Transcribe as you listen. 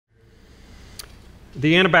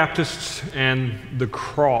The Anabaptists and the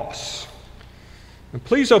cross. And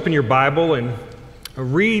please open your Bible and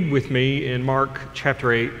read with me in Mark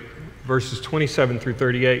chapter 8, verses 27 through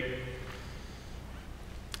 38.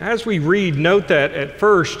 As we read, note that at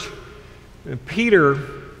first, Peter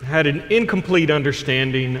had an incomplete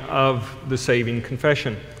understanding of the saving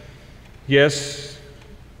confession. Yes,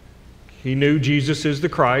 he knew Jesus is the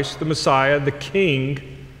Christ, the Messiah, the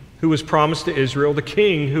King who was promised to Israel, the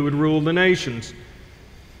King who would rule the nations.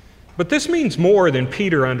 But this means more than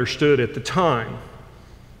Peter understood at the time.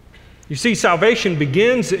 You see, salvation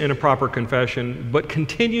begins in a proper confession, but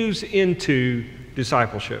continues into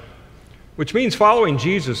discipleship, which means following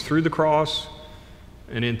Jesus through the cross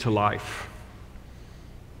and into life.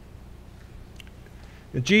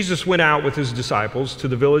 And Jesus went out with his disciples to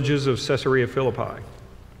the villages of Caesarea Philippi.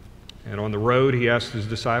 And on the road, he asked his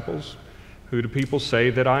disciples, "Who do people say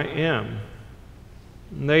that I am?"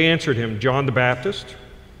 And they answered him, "John the Baptist,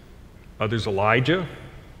 others Elijah,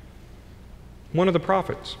 one of the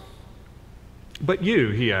prophets." "But you,"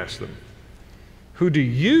 he asked them, "who do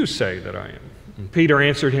you say that I am?" And Peter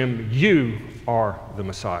answered him, "You are the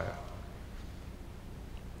Messiah."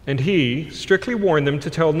 And he strictly warned them to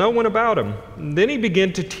tell no one about him. And then he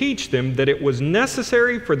began to teach them that it was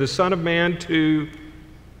necessary for the Son of Man to,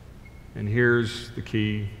 and here's the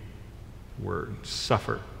key word,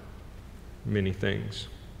 suffer many things.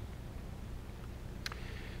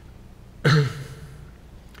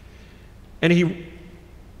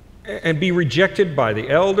 and be rejected by the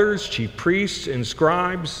elders, chief priests, and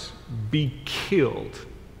scribes, be killed,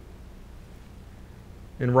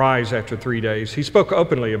 and rise after 3 days. He spoke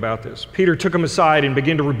openly about this. Peter took him aside and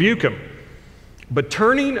began to rebuke him. But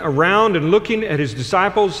turning around and looking at his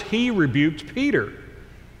disciples, he rebuked Peter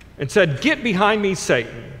and said, "Get behind me,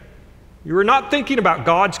 Satan. You are not thinking about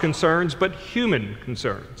God's concerns, but human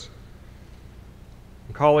concerns."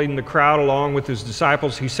 And calling the crowd along with his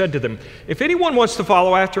disciples, he said to them, "If anyone wants to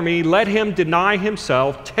follow after me, let him deny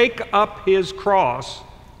himself, take up his cross,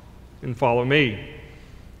 and follow me.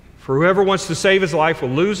 For whoever wants to save his life will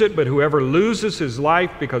lose it, but whoever loses his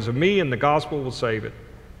life because of me and the gospel will save it.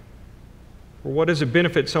 For what does it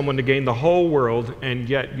benefit someone to gain the whole world and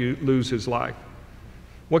yet lose his life?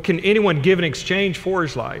 What can anyone give in exchange for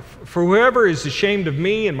his life? For whoever is ashamed of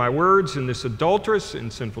me and my words in this adulterous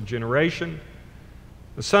and sinful generation,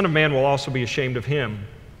 the Son of Man will also be ashamed of him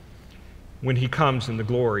when he comes in the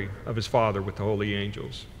glory of his Father with the holy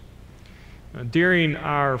angels." During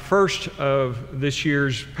our first of this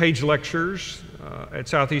year's page lectures at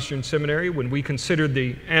Southeastern Seminary, when we considered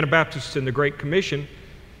the Anabaptists and the Great Commission,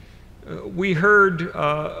 we heard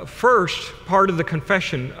first part of the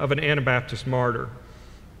confession of an Anabaptist martyr.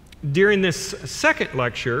 During this second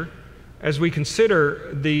lecture, as we consider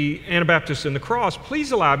the Anabaptists and the cross,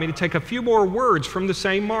 please allow me to take a few more words from the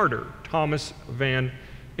same martyr, Thomas Van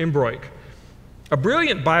Embroek, a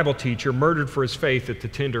brilliant Bible teacher murdered for his faith at the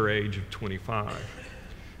tender age of 25.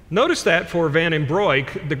 Notice that for Van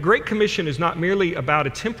Embroek, the Great Commission is not merely about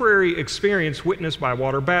a temporary experience witnessed by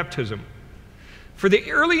water baptism. For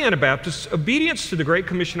the early Anabaptists, obedience to the Great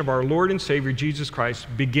Commission of our Lord and Savior Jesus Christ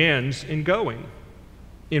begins in going,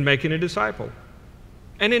 in making a disciple,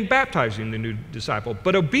 and in baptizing the new disciple.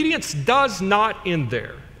 But obedience does not end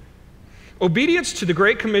there. Obedience to the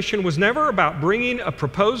Great Commission was never about bringing a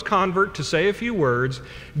proposed convert to say a few words,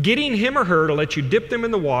 getting him or her to let you dip them in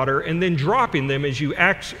the water, and then dropping them as you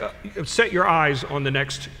set your eyes on the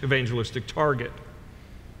next evangelistic target.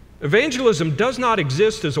 Evangelism does not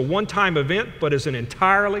exist as a one-time event, but as an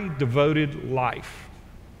entirely devoted life.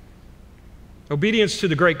 Obedience to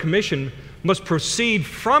the Great Commission must proceed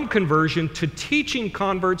from conversion to teaching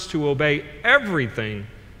converts to obey everything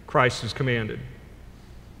Christ has commanded.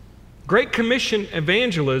 Great Commission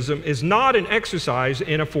evangelism is not an exercise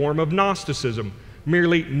in a form of Gnosticism,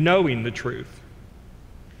 merely knowing the truth.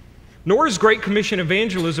 Nor is Great Commission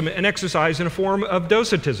evangelism an exercise in a form of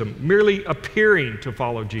docetism, merely appearing to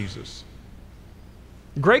follow Jesus.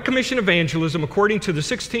 Great Commission evangelism, according to the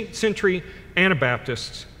 16th century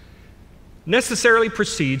Anabaptists, necessarily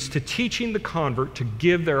proceeds to teaching the convert to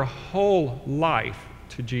give their whole life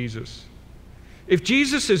to Jesus. If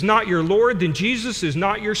Jesus is not your Lord, then Jesus is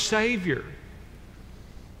not your Savior.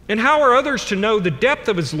 And how are others to know the depth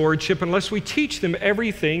of his lordship unless we teach them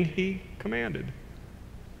everything he commanded?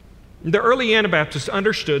 The early Anabaptists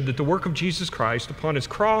understood that the work of Jesus Christ upon his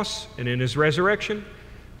cross and in his resurrection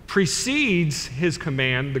precedes his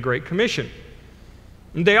command, the Great Commission.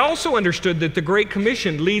 And they also understood that the Great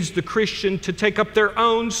Commission leads the Christian to take up their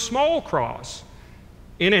own small cross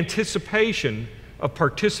in anticipation of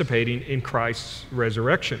participating in Christ's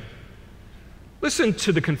resurrection. Listen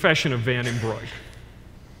to the confession of Van Embroek.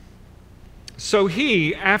 So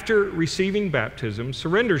he, after receiving baptism,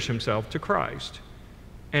 surrenders himself to Christ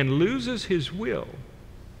and loses his will,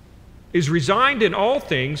 is resigned in all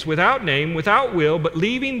things, without name, without will, but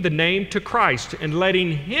leaving the name to Christ and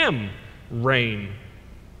letting him reign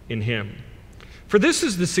in him. For this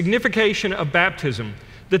is the signification of baptism,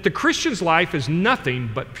 that the Christian's life is nothing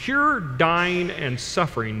but pure dying and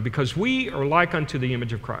suffering, because we are like unto the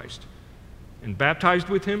image of Christ. And baptized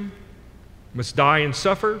with him, must die and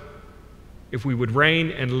suffer, if we would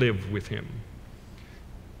reign and live with him.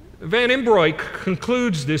 Van Embroik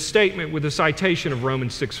concludes this statement with a citation of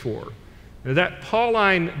Romans 6:4. Now, that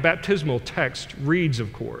Pauline baptismal text reads,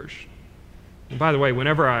 of course. And by the way,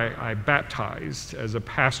 whenever I baptized as a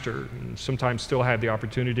pastor, and sometimes still have the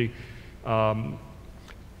opportunity, I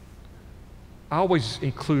always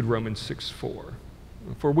include Romans 6:4.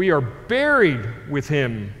 For we are buried with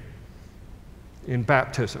him in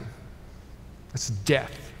baptism. That's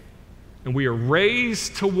death. And we are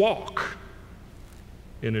raised to walk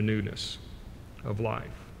in a newness of life.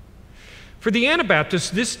 For the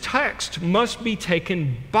Anabaptists, this text must be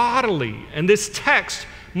taken bodily, and this text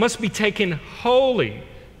must be taken wholly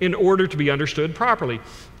in order to be understood properly.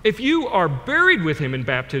 If you are buried with him in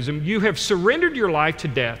baptism, you have surrendered your life to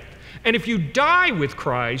death. And if you die with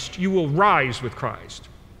Christ, you will rise with Christ.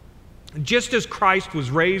 Just as Christ was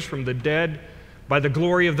raised from the dead by the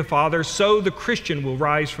glory of the Father, so the Christian will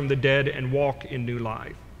rise from the dead and walk in new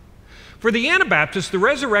life. For the Anabaptists, the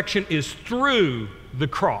resurrection is through the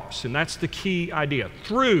cross, and that's the key idea,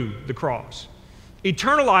 through the cross.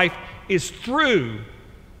 Eternal life is through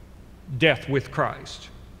death with Christ,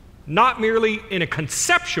 not merely in a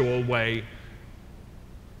conceptual way,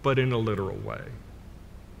 but in a literal way.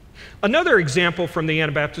 Another example from the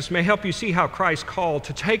Anabaptists may help you see how Christ's call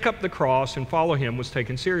to take up the cross and follow him was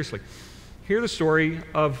taken seriously. Hear the story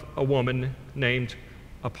of a woman named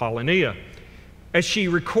Apollonia, as is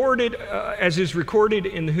recorded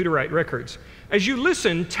in the Hutterite records. As you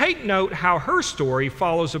listen, take note how her story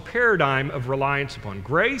follows a paradigm of reliance upon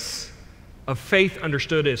grace, of faith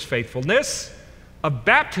understood as faithfulness, of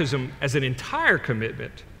baptism as an entire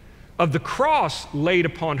commitment, of the cross laid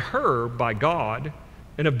upon her by God,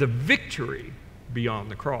 and of the victory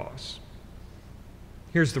beyond the cross.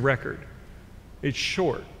 Here's the record. It's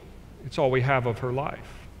short. It's all we have of her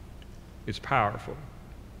life. It's powerful.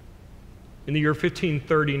 In the year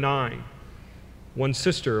 1539, one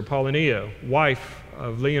sister, Apollonia, wife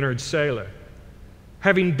of Leonard Sala,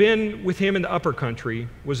 having been with him in the upper country,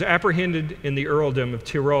 was apprehended in the earldom of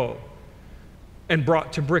Tyrol and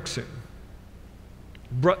brought to Brixen.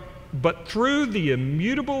 But through the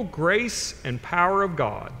immutable grace and power of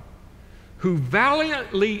God, who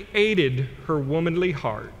valiantly aided her womanly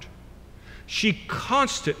heart, she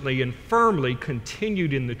constantly and firmly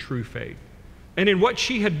continued in the true faith and in what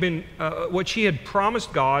she had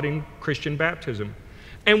promised God in Christian baptism,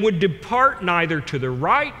 and would depart neither to the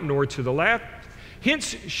right nor to the left.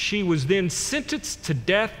 Hence she was then sentenced to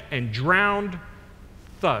death and drowned,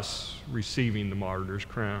 thus receiving the martyr's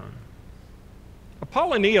crown.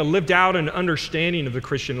 Apollonia lived out an understanding of the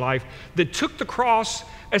Christian life that took the cross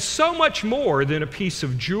as so much more than a piece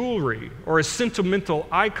of jewelry or a sentimental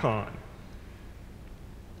icon.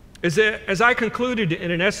 As I concluded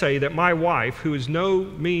in an essay that my wife, who is no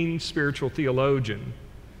mean spiritual theologian,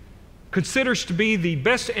 considers to be the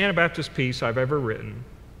best Anabaptist piece I've ever written,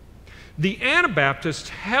 the Anabaptists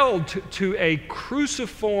held to a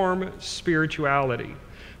cruciform spirituality,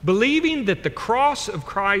 believing that the cross of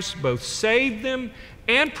Christ both saved them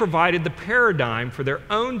and provided the paradigm for their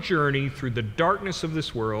own journey through the darkness of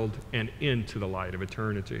this world and into the light of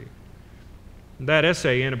eternity. That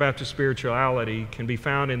essay, Anabaptist Spirituality, can be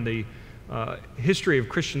found in the History of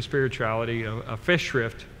Christian Spirituality, a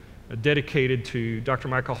Festschrift dedicated to Dr.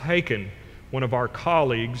 Michael Haken, one of our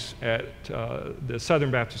colleagues at the Southern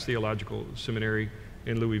Baptist Theological Seminary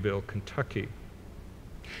in Louisville, Kentucky.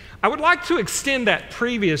 I would like to extend that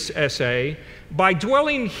previous essay by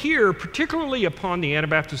dwelling here particularly upon the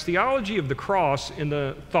Anabaptist theology of the cross in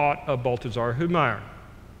the thought of Balthasar Hübmaier.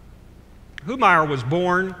 Hübmaier was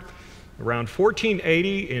born around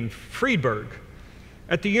 1480 in Friedberg.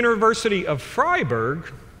 At the University of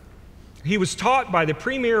Freiburg, he was taught by the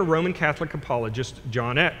premier Roman Catholic apologist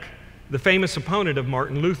John Eck, the famous opponent of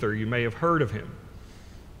Martin Luther. You may have heard of him.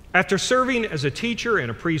 After serving as a teacher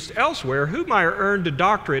and a priest elsewhere, Hübmaier earned a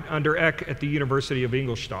doctorate under Eck at the University of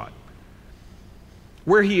Ingolstadt,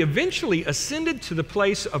 where he eventually ascended to the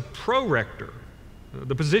place of prorector,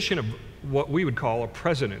 the position of what we would call a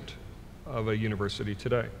president of a university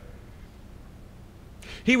today.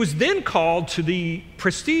 He was then called to the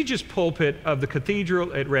prestigious pulpit of the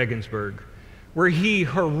cathedral at Regensburg, where he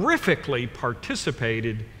horrifically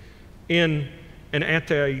participated in an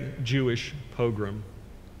anti-Jewish pogrom.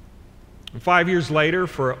 And 5 years later,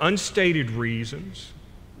 for unstated reasons,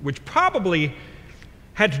 which probably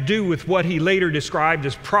had to do with what he later described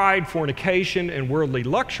as pride, fornication, and worldly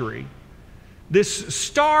luxury, this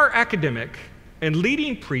star academic and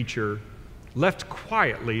leading preacher left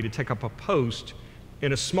quietly to take up a post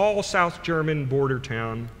in a small South German border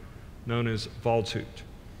town known as Waldshut.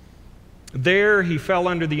 There, he fell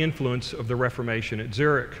under the influence of the Reformation at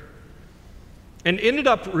Zurich and ended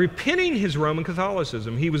up repenting his Roman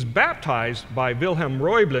Catholicism. He was baptized by Wilhelm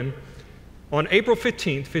Reublin on April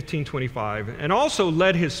 15, 1525, and also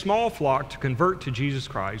led his small flock to convert to Jesus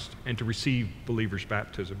Christ and to receive believers'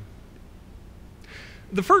 baptism.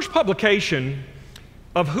 The first publication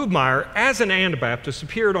of Hubmaier as an Anabaptist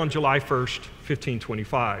appeared on July 1st,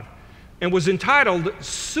 1525, and was entitled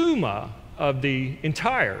Summa of the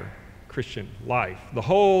Entire Christian Life, the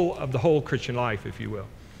whole Christian life, if you will.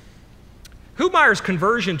 Hubmaier's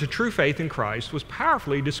conversion to true faith in Christ was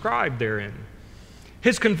powerfully described therein.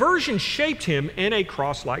 His conversion shaped him in a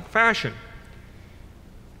cross-like fashion,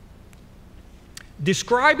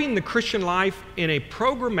 describing the Christian life in a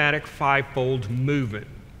programmatic fivefold movement.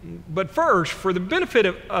 But first, for the benefit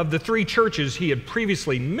of the three churches he had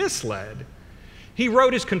previously misled, he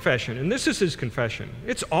wrote his confession, and this is his confession.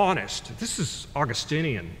 It's honest. This is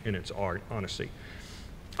Augustinian in its honesty.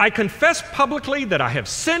 I confess publicly that I have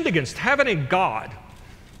sinned against heaven and God,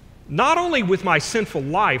 not only with my sinful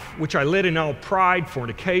life, which I led in all pride,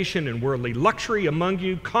 fornication, and worldly luxury among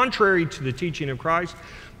you, contrary to the teaching of Christ,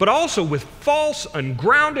 but also with false,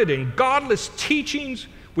 ungrounded, and godless teachings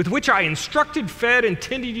with which I instructed, fed, and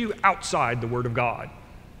tended you outside the Word of God.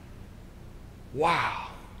 Wow.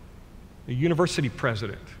 A university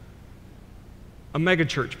president, a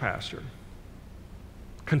megachurch pastor,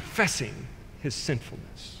 confessing his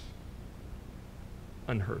sinfulness.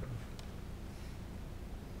 Unheard of.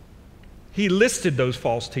 He listed those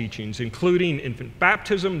false teachings, including infant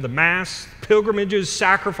baptism, the Mass, pilgrimages,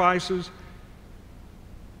 sacrifices,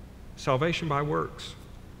 salvation by works.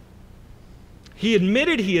 He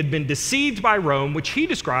admitted he had been deceived by Rome, which he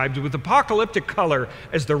described with apocalyptic color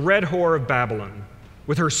as the red whore of Babylon,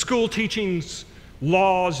 with her school teachings,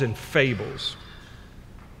 laws, and fables.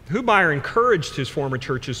 Hubmaier encouraged his former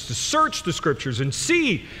churches to search the Scriptures and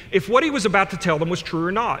see if what he was about to tell them was true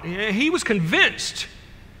or not. He was convinced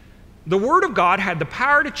the Word of God had the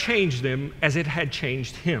power to change them as it had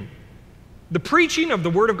changed him. The preaching of the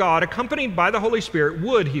Word of God, accompanied by the Holy Spirit,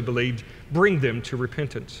 would, he believed, bring them to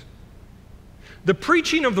repentance. The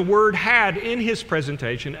preaching of the Word had in his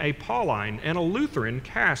presentation a Pauline and a Lutheran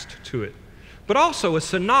cast to it, but also a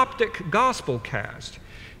synoptic gospel cast.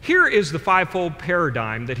 Here is the fivefold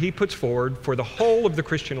paradigm that he puts forward for the whole of the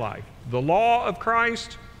Christian life: the law of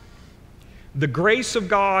Christ, the grace of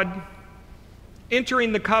God,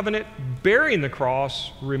 entering the covenant, bearing the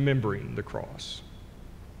cross, remembering the cross.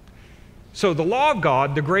 So the law of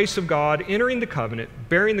God, the grace of God, entering the covenant,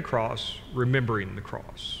 bearing the cross, remembering the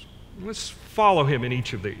cross. Let's follow him in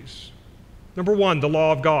each of these. Number one, the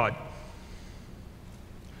law of God.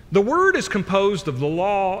 The Word is composed of the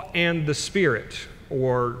law and the Spirit,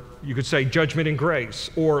 or you could say judgment and grace,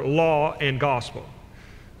 or law and gospel.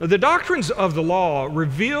 Now, the doctrines of the law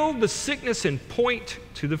reveal the sickness and point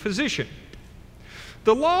to the physician.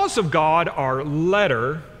 The laws of God are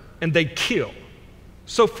letter, and they kill.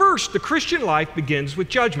 So first, the Christian life begins with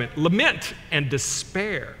judgment, lament, and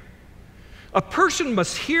despair. A person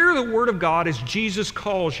must hear the Word of God as Jesus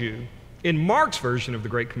calls you, in Mark's version of the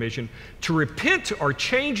Great Commission, to repent or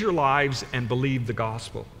change your lives and believe the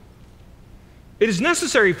gospel. It is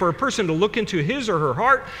necessary for a person to look into his or her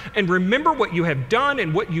heart and remember what you have done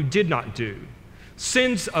and what you did not do,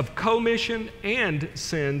 sins of commission and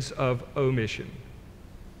sins of omission.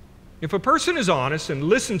 If a person is honest and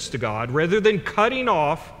listens to God rather than cutting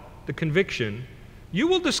off the conviction, you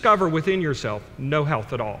will discover within yourself no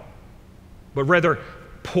health at all, but rather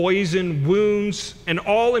poison, wounds, and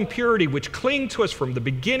all impurity which cling to us from the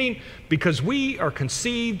beginning because we are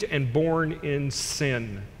conceived and born in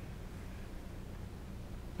sin.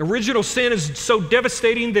 Original sin is so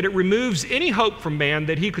devastating that it removes any hope from man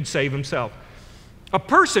that he could save himself. A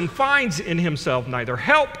person finds in himself neither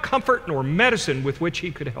help, comfort, nor medicine with which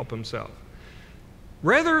he could help himself.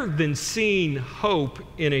 Rather than seeing hope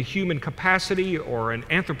in a human capacity or an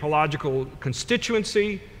anthropological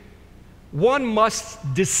constituency, one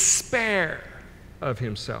must despair of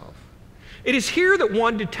himself. It is here that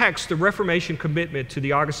one detects the Reformation commitment to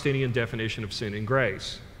the Augustinian definition of sin and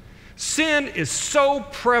grace. Sin is so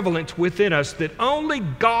prevalent within us that only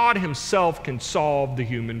God Himself can solve the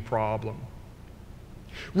human problem.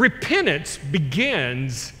 Repentance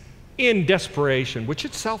begins in desperation, which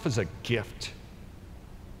itself is a gift.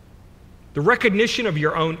 The recognition of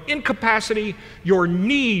your own incapacity, your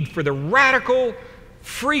need for the radical,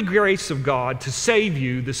 free grace of God to save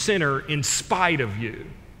you, the sinner, in spite of you.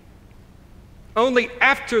 Only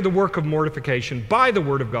after the work of mortification by the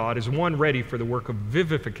Word of God is one ready for the work of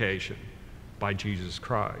vivification by Jesus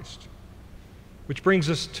Christ. Which brings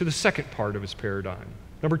us to the second part of his paradigm.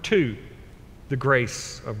 Number 2, the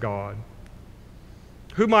grace of God.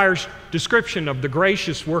 Hubmeier's description of the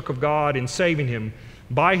gracious work of God in saving him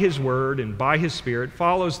by his Word and by his Spirit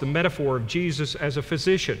follows the metaphor of Jesus as a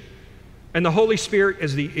physician and the Holy Spirit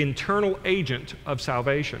as the internal agent of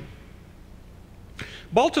salvation.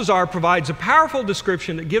 Balthasar provides a powerful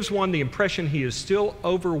description that gives one the impression he is still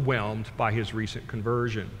overwhelmed by his recent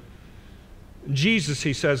conversion. Jesus,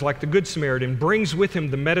 he says, like the Good Samaritan, brings with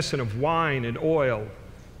him the medicine of wine and oil.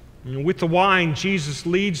 And with the wine, Jesus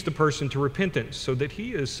leads the person to repentance so that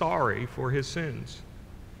he is sorry for his sins.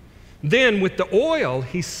 Then, with the oil,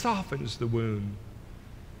 he softens the wound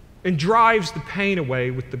and drives the pain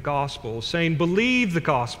away with the gospel, saying, believe the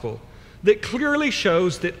gospel that clearly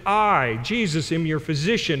shows that I, Jesus, am your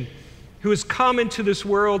physician who has come into this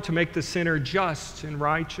world to make the sinner just and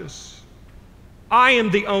righteous. I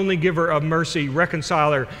am the only giver of mercy,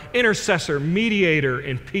 reconciler, intercessor, mediator,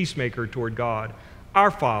 and peacemaker toward God,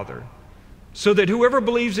 our Father, so that whoever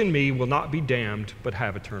believes in me will not be damned but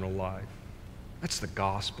have eternal life. That's the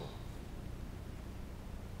gospel.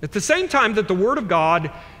 At the same time that the Word of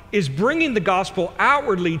God is bringing the gospel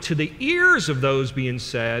outwardly to the ears of those being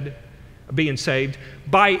saved,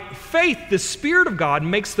 by faith, the Spirit of God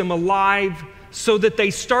makes them alive so that they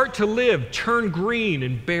start to live, turn green,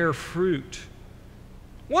 and bear fruit.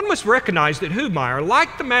 One must recognize that Hubmeier,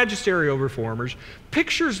 like the magisterial reformers,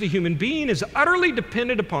 pictures the human being as utterly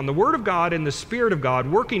dependent upon the Word of God and the Spirit of God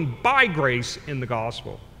working by grace in the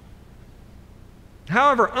gospel.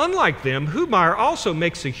 However, unlike them, Hubmeier also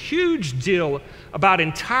makes a huge deal about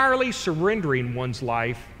entirely surrendering one's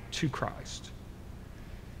life to Christ.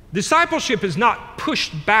 Discipleship is not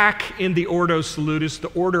pushed back in the Ordo Salutis, the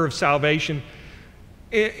order of salvation,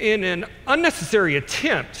 in an unnecessary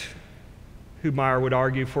attempt, Hubmeier would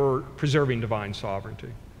argue, for preserving divine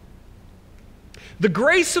sovereignty. The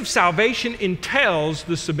grace of salvation entails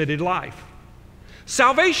the submitted life.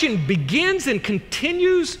 Salvation begins and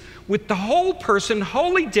continues with the whole person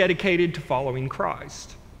wholly dedicated to following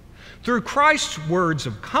Christ. Through Christ's words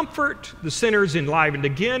of comfort, the sinner is enlivened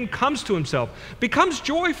again, comes to himself, becomes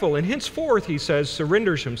joyful, and henceforth, he says,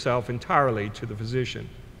 surrenders himself entirely to the physician.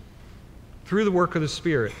 Through the work of the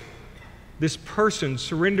Spirit, this person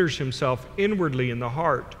surrenders himself inwardly in the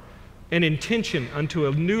heart and intention unto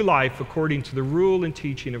a new life according to the rule and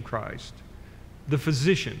teaching of Christ, the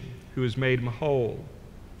physician who has made him whole,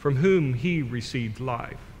 from whom he received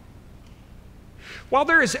life. While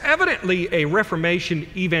there is evidently a Reformation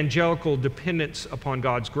evangelical dependence upon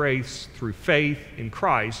God's grace through faith in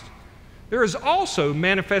Christ, there is also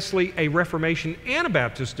manifestly a Reformation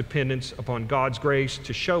Anabaptist dependence upon God's grace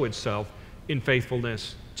to show itself in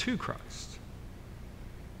faithfulness to Christ.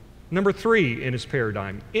 Number 3 in his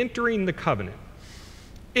paradigm, entering the covenant.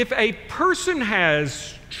 If a person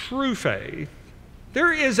has true faith,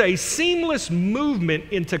 there is a seamless movement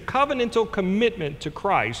into covenantal commitment to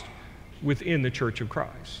Christ within the Church of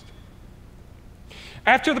Christ.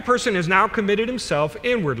 After the person has now committed himself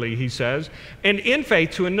inwardly, he says, and in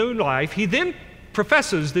faith to a new life, he then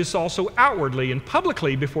professes this also outwardly and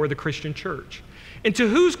publicly before the Christian church, into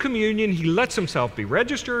whose communion he lets himself be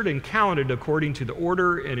registered and counted according to the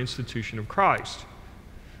order and institution of Christ.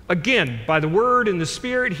 Again, by the Word and the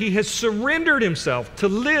Spirit, he has surrendered himself to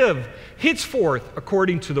live henceforth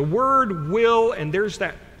according to the word, will, and there's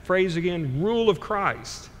that phrase again, rule of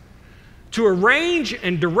Christ, to arrange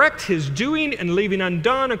and direct his doing and leaving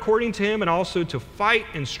undone according to him, and also to fight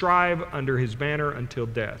and strive under his banner until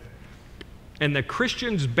death. And the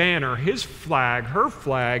Christian's banner, his flag, her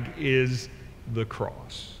flag, is the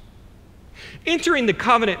cross. Entering the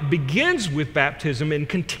covenant begins with baptism and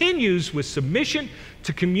continues with submission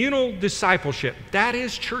to communal discipleship. That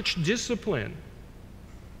is church discipline.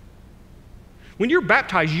 When you're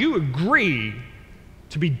baptized, you agree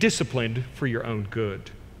to be disciplined for your own good.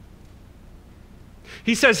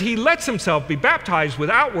 He says he lets himself be baptized with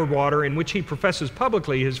outward water in which he professes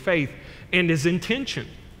publicly his faith and his intention.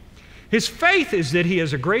 His faith is that he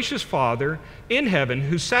has a gracious Father in heaven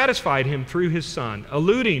who satisfied him through his Son,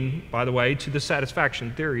 alluding, by the way, to the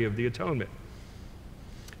satisfaction theory of the atonement.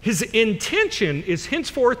 His intention is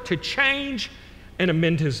henceforth to change and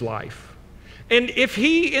amend his life. And if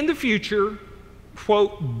he, in the future,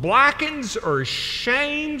 quote, blackens or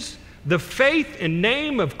shames the faith and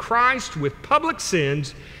name of Christ with public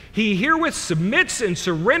sins, he herewith submits and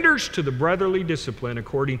surrenders to the brotherly discipline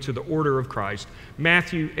according to the order of Christ.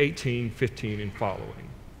 Matthew 18:15 and following,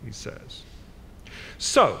 he says.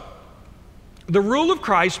 So, the rule of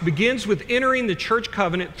Christ begins with entering the church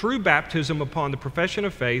covenant through baptism upon the profession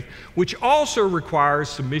of faith, which also requires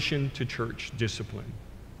submission to church discipline.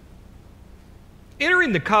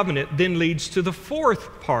 Entering the covenant then leads to the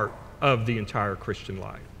fourth part of the entire Christian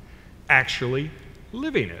life, actually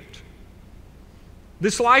living it.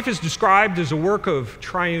 This life is described as a work of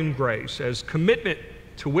triune grace, as commitment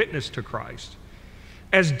to witness to Christ,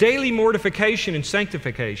 as daily mortification and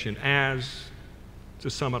sanctification, as, to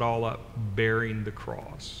sum it all up, bearing the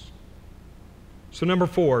cross. So number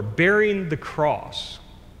 4, bearing the cross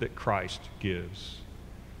that Christ gives.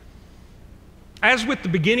 As with the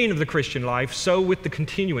beginning of the Christian life, so with the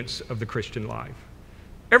continuance of the Christian life.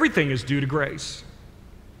 Everything is due to grace.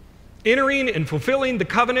 Entering and fulfilling the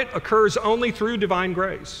covenant occurs only through divine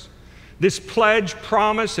grace. This pledge,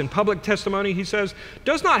 promise, and public testimony, he says,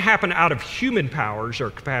 does not happen out of human powers or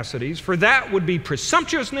capacities, for that would be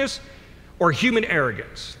presumptuousness or human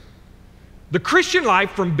arrogance. The Christian life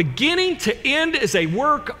from beginning to end is a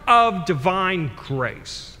work of divine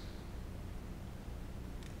grace.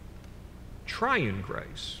 Triune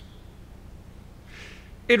grace.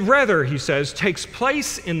 It rather, he says, takes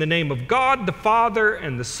place in the name of God the Father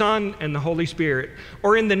and the Son and the Holy Spirit,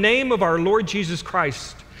 or in the name of our Lord Jesus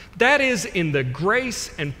Christ. That is, in the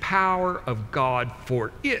grace and power of God,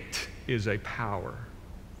 for it is a power.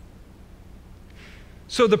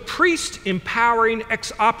 So the priest empowering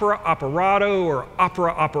ex opere operato or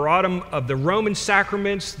opera operatum of the Roman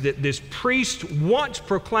sacraments that this priest once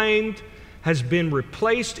proclaimed has been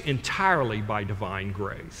replaced entirely by divine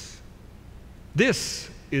grace. This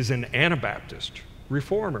is an Anabaptist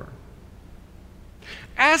reformer.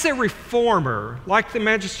 As a reformer, like the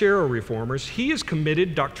magisterial reformers, he is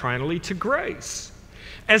committed doctrinally to grace.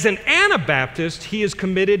 As an Anabaptist, he is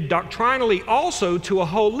committed doctrinally also to a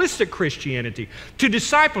holistic Christianity, to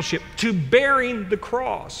discipleship, to bearing the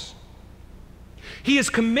cross. He is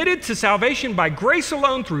committed to salvation by grace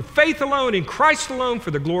alone, through faith alone, in Christ alone,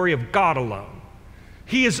 for the glory of God alone.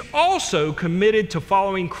 He is also committed to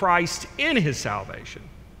following Christ in his salvation.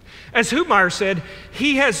 As Hubmaier said,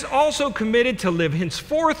 he has also committed to live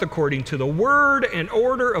henceforth according to the word and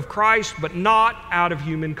order of Christ, but not out of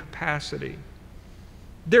human capacity.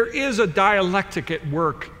 There is a dialectic at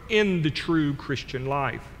work in the true Christian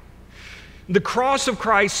life. The cross of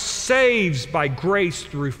Christ saves by grace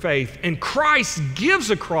through faith, and Christ gives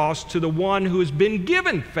a cross to the one who has been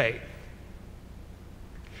given faith.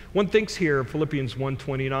 One thinks here of Philippians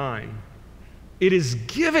 1:29. It is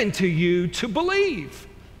given to you to believe.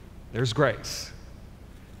 There's grace.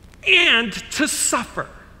 And to suffer.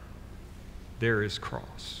 There is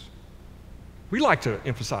cross. We like to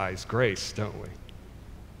emphasize grace, don't we?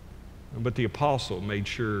 But the apostle made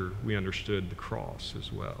sure we understood the cross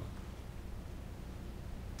as well.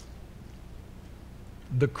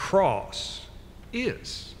 The cross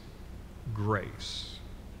is grace.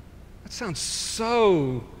 That sounds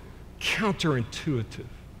so counterintuitive.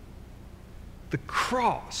 The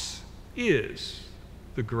cross is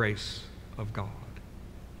the grace of God.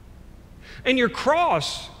 And your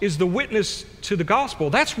cross is the witness to the gospel.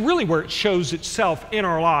 That's really where it shows itself in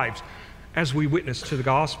our lives as we witness to the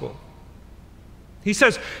gospel. He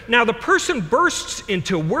says, now the person bursts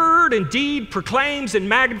into word and deed, proclaims and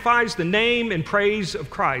magnifies the name and praise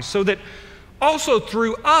of Christ, so that also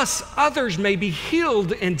through us others may be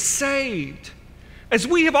healed and saved, as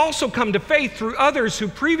we have also come to faith through others who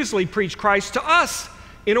previously preached Christ to us,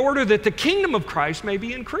 in order that the kingdom of Christ may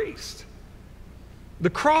be increased.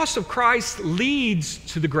 The cross of Christ leads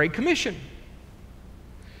to the Great Commission.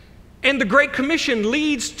 And the Great Commission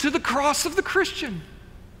leads to the cross of the Christian.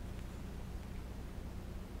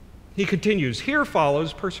 He continues, here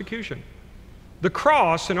follows persecution. The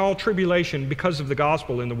cross and all tribulation because of the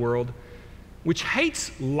gospel in the world, which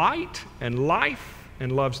hates light and life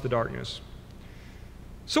and loves the darkness.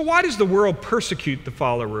 So why does the world persecute the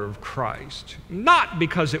follower of Christ? Not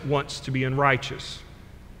because it wants to be unrighteous.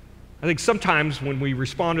 I think sometimes when we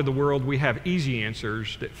respond to the world, we have easy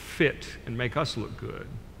answers that fit and make us look good.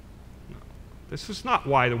 No, this is not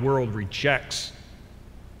why the world rejects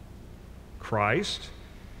Christ.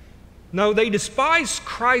 No, they despise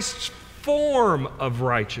Christ's form of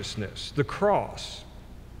righteousness, the cross.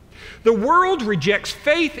 The world rejects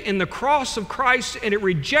faith in the cross of Christ, and it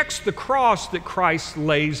rejects the cross that Christ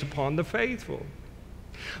lays upon the faithful.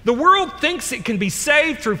 The world thinks it can be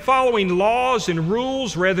saved through following laws and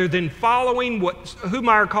rules rather than following what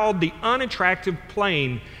Hubmaier called the unattractive,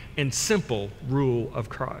 plain, and simple rule of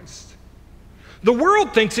Christ. The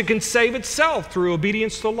world thinks it can save itself through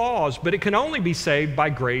obedience to laws, but it can only be saved by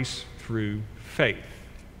grace through faith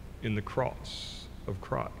in the cross of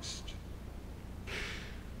Christ.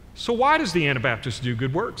 So why does the Anabaptist do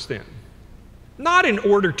good works then? Not in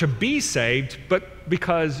order to be saved, but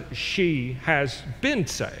because she has been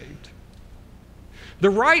saved. The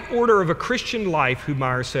right order of a Christian life,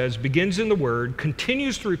 Hubmaier says, begins in the Word,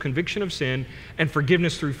 continues through conviction of sin, and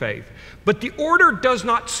forgiveness through faith. But the order does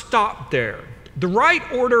not stop there. The right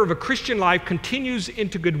order of a Christian life continues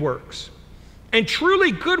into good works. And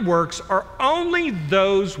truly good works are only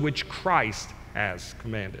those which Christ has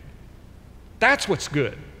commanded. That's what's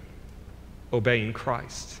good, obeying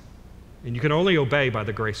Christ. And you can only obey by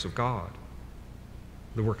the grace of God,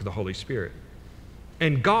 the work of the Holy Spirit.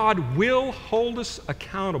 And God will hold us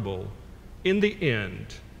accountable in the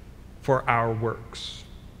end for our works.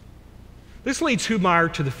 This leads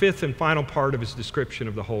Hubmaier to the fifth and final part of his description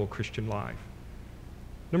of the whole Christian life.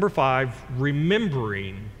 Number 5,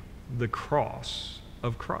 remembering the cross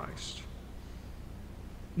of Christ.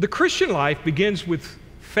 The Christian life begins with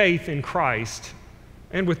faith in Christ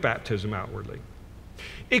and with baptism outwardly.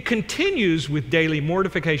 It continues with daily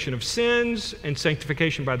mortification of sins and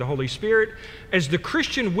sanctification by the Holy Spirit as the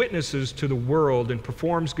Christian witnesses to the world and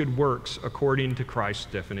performs good works according to Christ's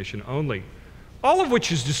definition only, all of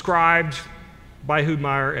which is described by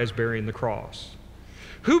Hubmaier as bearing the cross.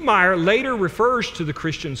 Hubmaier later refers to the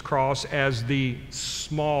Christian's cross as the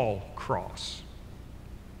small cross,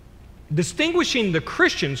 distinguishing the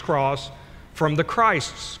Christian's cross from the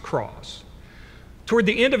Christ's cross. Toward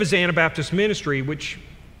the end of his Anabaptist ministry, which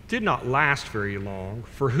did not last very long,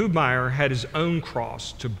 for Hubmaier had his own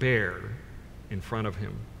cross to bear in front of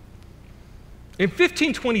him. In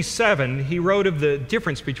 1527, he wrote of the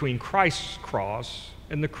difference between Christ's cross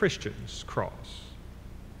and the Christian's cross.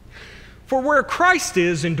 For where Christ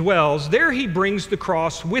is and dwells, there he brings the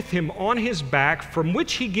cross with him on his back, from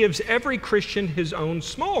which he gives every Christian his own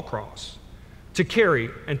small cross to carry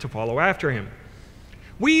and to follow after him.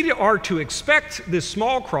 We are to expect this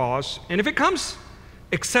small cross, and if it comes,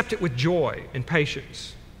 accept it with joy and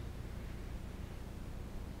patience.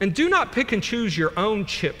 And do not pick and choose your own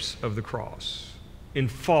chips of the cross in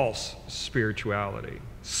false spirituality,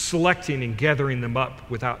 selecting and gathering them up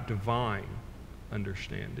without divine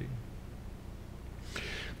understanding.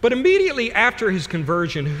 But immediately after his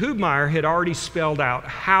conversion, Hubmaier had already spelled out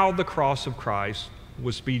how the cross of Christ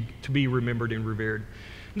was to be remembered and revered.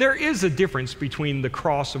 There is a difference between the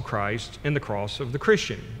cross of Christ and the cross of the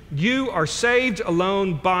Christian. You are saved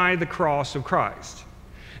alone by the cross of Christ,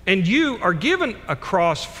 and you are given a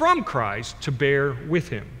cross from Christ to bear with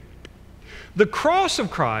him. The cross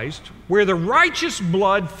of Christ, where the righteous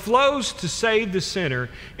blood flows to save the sinner,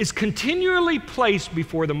 is continually placed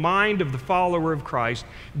before the mind of the follower of Christ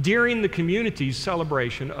during the community's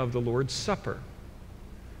celebration of the Lord's Supper.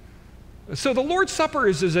 So the Lord's Supper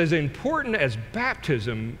is as important as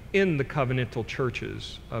baptism in the covenantal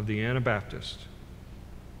churches of the Anabaptists.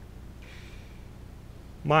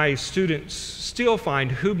 My students still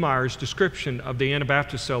find Hubmaier's description of the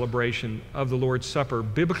Anabaptist celebration of the Lord's Supper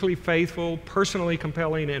biblically faithful, personally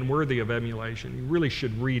compelling, and worthy of emulation. You really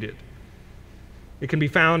should read it. It can be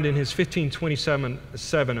found in his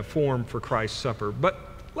 1527 A Form for Christ's Supper. But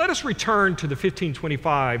let us return to the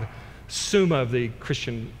 1525 Summa of the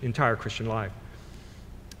entire Christian life.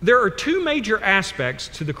 There are two major aspects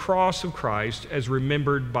to the cross of Christ as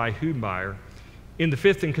remembered by Hubmaier in the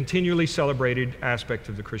fifth and continually celebrated aspect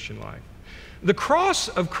of the Christian life. The cross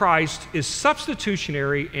of Christ is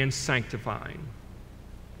substitutionary and sanctifying.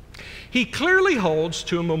 He clearly holds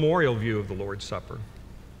to a memorial view of the Lord's Supper,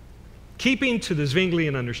 keeping to the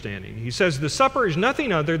Zwinglian understanding. He says the supper is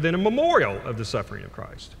nothing other than a memorial of the suffering of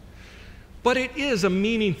Christ. But it is a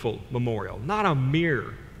meaningful memorial, not a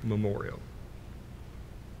mere memorial.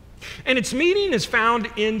 And its meaning is found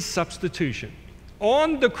in substitution.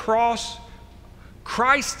 On the cross,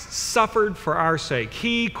 Christ suffered for our sake.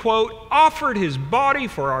 He, quote, offered his body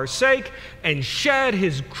for our sake and shed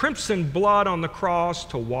his crimson blood on the cross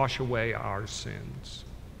to wash away our sins.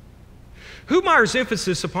 Hubmaier's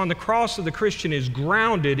emphasis upon the cross of the Christian is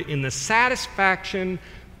grounded in the satisfaction,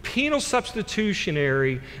 penal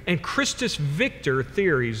substitutionary, and Christus Victor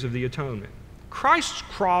theories of the atonement. Christ's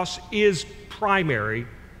cross is primary.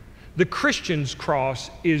 The Christian's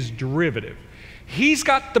cross is derivative. He's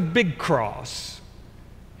got the big cross.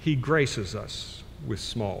 He graces us with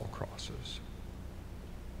small crosses.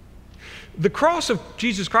 The cross of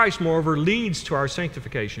Jesus Christ, moreover, leads to our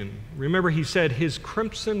sanctification. Remember, he said his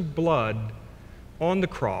crimson blood on the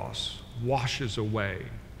cross washes away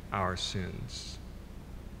our sins.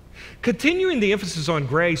 Continuing the emphasis on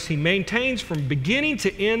grace, he maintains from beginning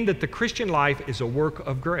to end that the Christian life is a work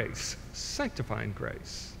of grace, sanctifying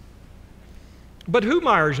grace. But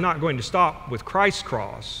Hubmaier is not going to stop with Christ's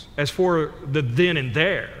cross as for the then and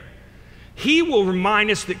there. He will remind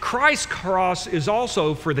us that Christ's cross is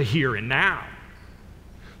also for the here and now.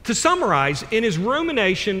 To summarize, in his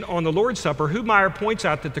rumination on the Lord's Supper, Hubmaier points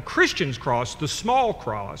out that the Christian's cross, the small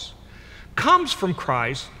cross, comes from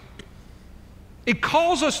Christ. It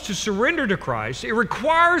calls us to surrender to Christ. It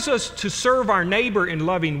requires us to serve our neighbor in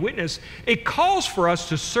loving witness. It calls for us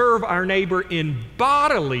to serve our neighbor in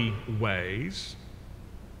bodily ways.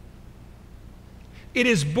 It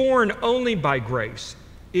is borne only by grace.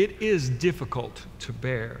 It is difficult to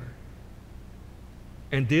bear.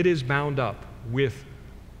 And it is bound up with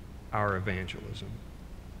our evangelism,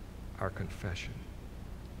 our confession.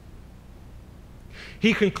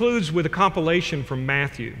 He concludes with a compilation from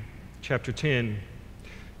Matthew chapter 10.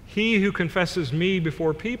 He who confesses me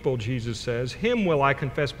before people, Jesus says, him will I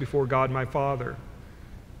confess before God my Father.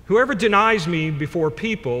 Whoever denies me before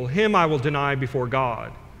people, him I will deny before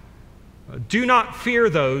God. Do not fear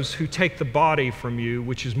those who take the body from you,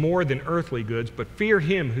 which is more than earthly goods, but fear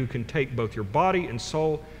him who can take both your body and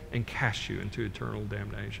soul and cast you into eternal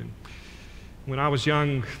damnation. When I was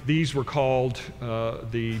young, these were called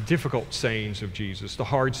the difficult sayings of Jesus, the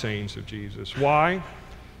hard sayings of Jesus. Why?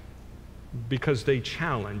 Because they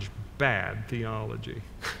challenge bad theology.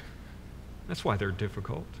 That's why they're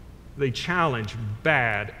difficult. They challenge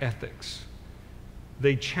bad ethics.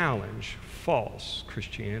 They challenge false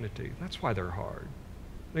Christianity. That's why they're hard.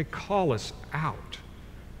 They call us out.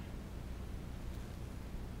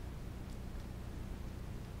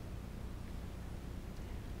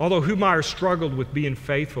 Although Hubmaier struggled with being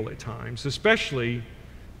faithful at times, especially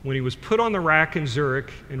when he was put on the rack in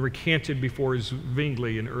Zurich and recanted before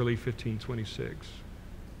Zwingli in early 1526.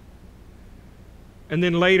 And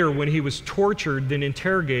then later when he was tortured, then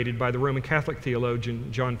interrogated by the Roman Catholic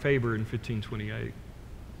theologian John Faber in 1528.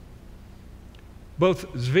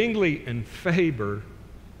 Both Zwingli and Faber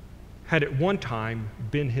had at one time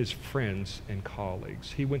been his friends and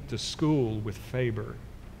colleagues. He went to school with Faber.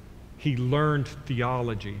 He learned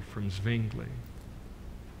theology from Zwingli,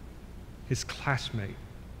 his classmate,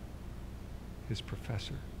 his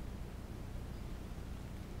professor.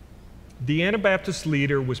 The Anabaptist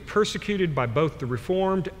leader was persecuted by both the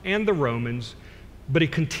Reformed and the Romans, but he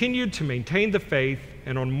continued to maintain the faith,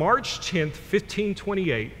 and on March 10th,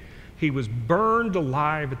 1528, he was burned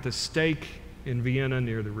alive at the stake in Vienna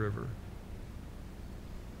near the river.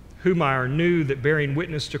 Hubmaier knew that bearing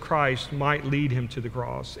witness to Christ might lead him to the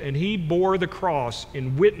cross, and he bore the cross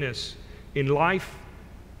in witness in life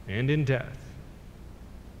and in death.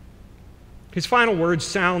 His final words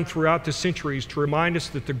sound throughout the centuries to remind us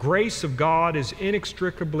that the grace of God is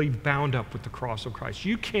inextricably bound up with the cross of Christ.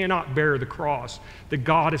 You cannot bear the cross that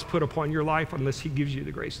God has put upon your life unless he gives you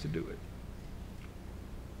the grace to do it.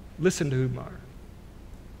 Listen to Hubmaier.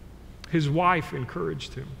 His wife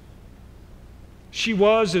encouraged him. She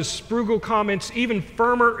was, as Sprugel comments, even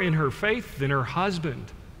firmer in her faith than her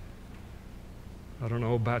husband. I don't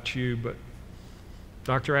know about you, but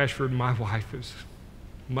Dr. Ashford, my wife, is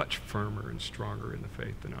much firmer and stronger in the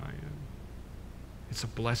faith than I am. It's a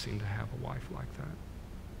blessing to have a wife like that.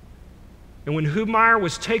 And when Hubmaier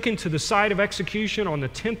was taken to the site of execution on the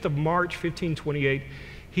 10th of March, 1528,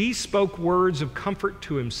 he spoke words of comfort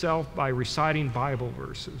to himself by reciting Bible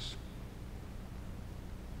verses.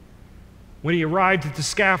 When he arrived at the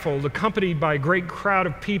scaffold, accompanied by a great crowd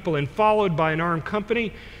of people and followed by an armed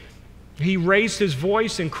company, he raised his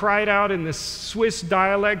voice and cried out in the Swiss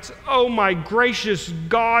dialect, "Oh, my gracious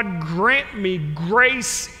God, grant me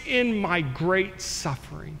grace in my great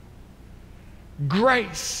suffering."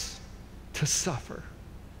 Grace to suffer.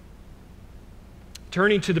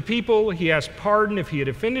 Turning to the people, he asked pardon if he had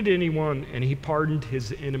offended anyone, and he pardoned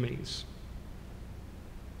his enemies.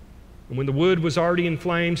 And when the wood was already in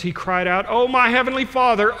flames, he cried out, "Oh, my heavenly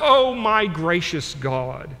Father, oh, my gracious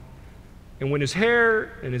God." And when his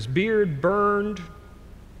hair and his beard burned,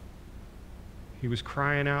 he was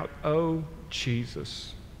crying out, "Oh,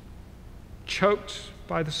 Jesus." Choked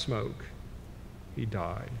by the smoke, he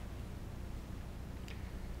died.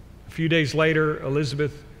 A few days later,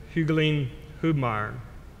 Elizabeth Hugolin Hubmaier,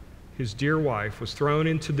 his dear wife, was thrown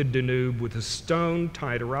into the Danube with a stone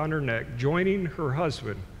tied around her neck, joining her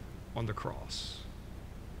husband on the cross.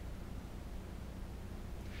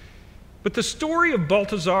 But the story of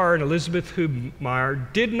Balthasar and Elizabeth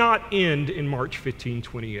Hubmaier did not end in March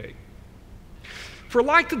 1528. For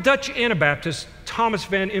like the Dutch Anabaptist Thomas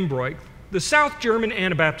van Imbroek, the South German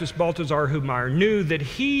Anabaptist Balthasar Hubmaier knew that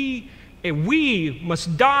we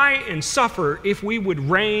must die and suffer if we would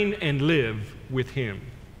reign and live with him.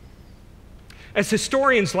 As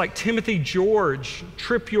historians like Timothy George,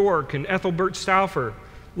 Tripp York, and Ethelbert Stauffer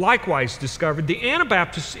likewise discovered, the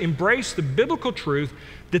Anabaptists embraced the biblical truth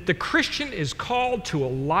that the Christian is called to a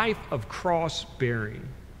life of cross-bearing.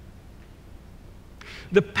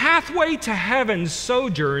 The pathway to heaven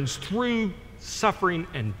sojourns through suffering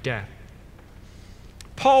and death.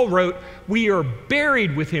 Paul wrote, "We are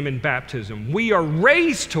buried with him in baptism. We are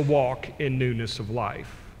raised to walk in newness of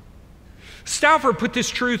life." Stauffer put this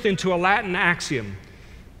truth into a Latin axiom,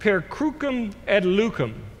 per crucem ad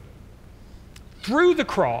lucem, through the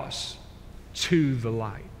cross to the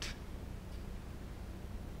light.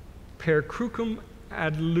 Per crucem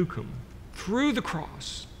ad lucem, through the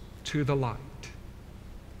cross to the light.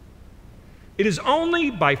 It is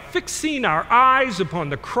only by fixing our eyes upon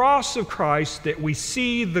the cross of Christ that we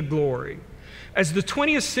see the glory. As the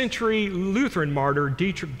 20th century Lutheran martyr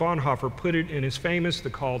Dietrich Bonhoeffer put it in his famous The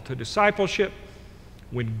Call to Discipleship,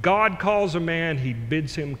 when God calls a man, he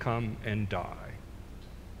bids him come and die.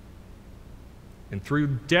 And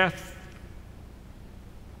through death,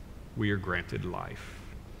 we are granted life.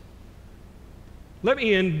 Let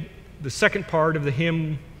me end the second part of the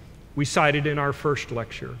hymn we cited in our first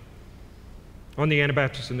lecture on the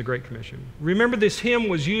Anabaptists and the Great Commission. Remember, this hymn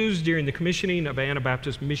was used during the commissioning of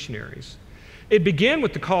Anabaptist missionaries. It began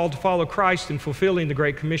with the call to follow Christ in fulfilling the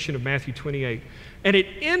Great Commission of Matthew 28, and it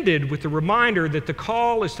ended with the reminder that the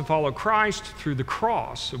call is to follow Christ through the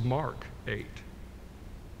cross of Mark 8.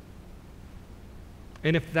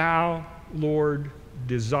 And if thou, Lord,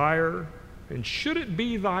 desire, and should it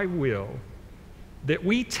be thy will, that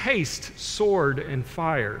we taste sword and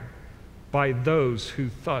fire by those who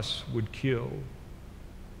thus would kill,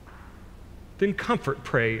 then comfort,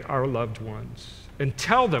 pray, our loved ones, and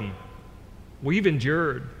tell them we've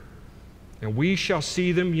endured, and we shall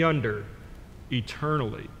see them yonder,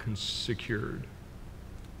 eternally secured.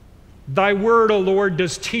 Thy word, O Lord,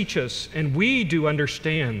 does teach us, and we do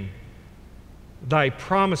understand. Thy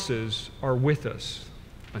promises are with us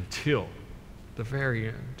until the very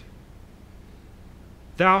end.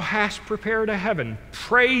 Thou hast prepared a heaven.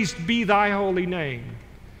 Praised be thy holy name.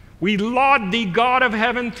 We laud thee, God of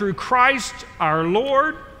heaven, through Christ our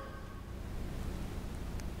Lord.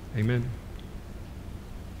 Amen.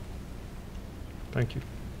 Thank you.